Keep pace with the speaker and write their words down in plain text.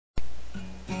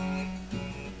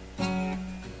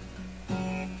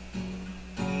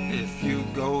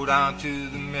down to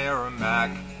the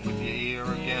Merrimack with your ear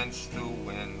against the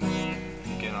wind,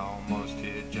 you can almost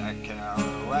hear Jack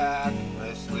Kerouac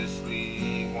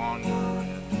restlessly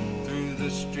wandering through the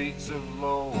streets of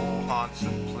Lowell, haunts a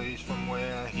place from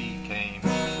where he came.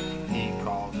 He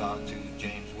calls out to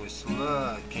James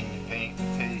Whistler, can you paint the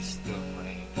taste of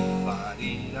rain?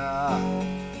 La-dee-da.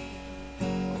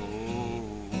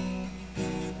 Oh,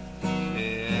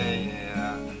 yeah,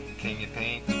 yeah. Can you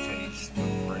paint the taste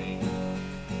of rain?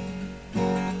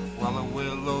 While the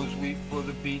willows weep for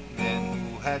the beatman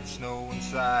who had snow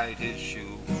inside his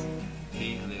shoe.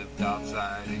 He lived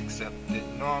outside, accepted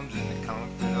norms in the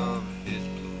comfort of his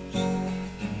blues.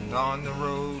 And on the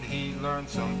road he learned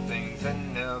some things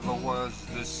and never was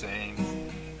the same.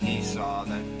 He saw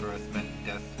that birth meant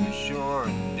death for sure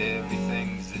and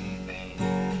everything's in vain.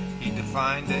 He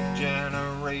defined a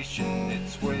generation,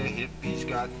 it's where hippies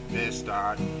got their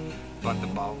start. But the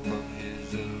bulk of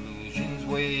his illusions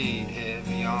weighed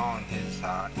heavy on his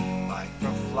heart. Like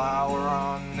a flower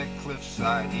on the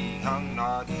cliffside, he hung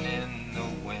nodding in the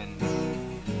wind.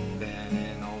 Then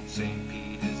in old St.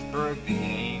 Petersburg, the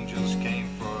angels came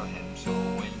for him. So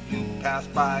when you pass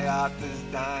by Arthur's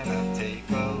Diner, take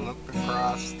a look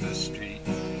across the street.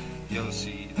 You'll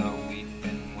see the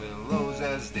weeping willows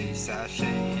as they sashay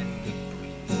in the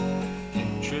breeze.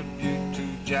 In tribute to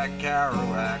Jack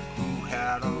Kerouac, who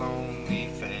had a lonely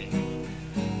fame,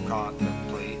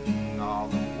 contemplating all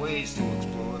the ways to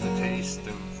explore the taste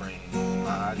of rain.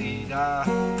 La-dee-da,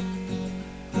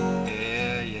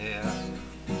 yeah, yeah.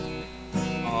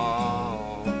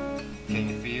 Oh, can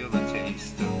you feel the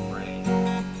taste of rain?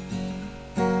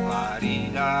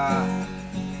 La-dee-da,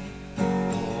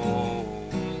 oh,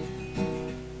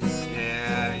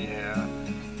 yeah, yeah.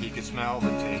 He could smell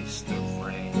the taste of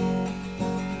rain.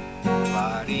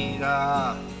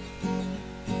 La-dee-da.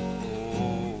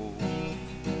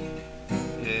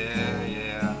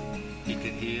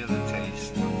 Hear the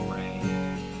taste of rain.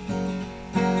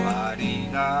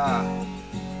 La-dee-da.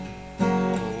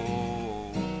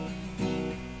 Oh,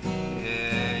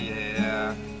 yeah,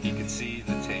 yeah. He could see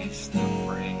the taste of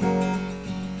rain.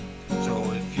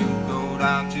 So if you go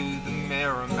down to the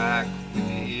Merrimack with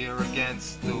your ear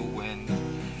against the wind,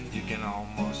 you can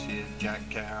almost hear Jack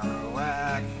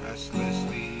Kerouac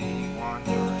restlessly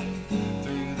wandering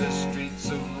through the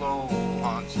streets of Lowell,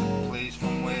 haunts the place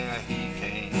from where he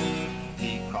came.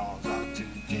 Calls out to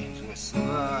James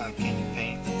Whistler, can you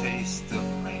paint the taste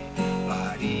of rain?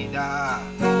 La-dee-da.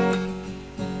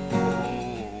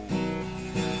 Oh,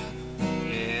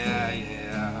 yeah,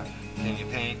 yeah. Can you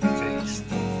paint the taste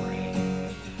of rain?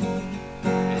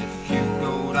 If you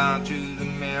go down to the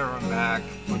Merrimack,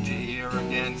 put your ear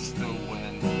against the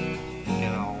wind, you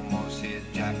can almost hear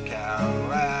Jack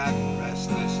Kerouac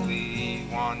restlessly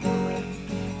wandering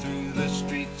through the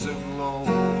streets of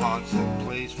Lowell, haunts the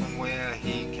place from where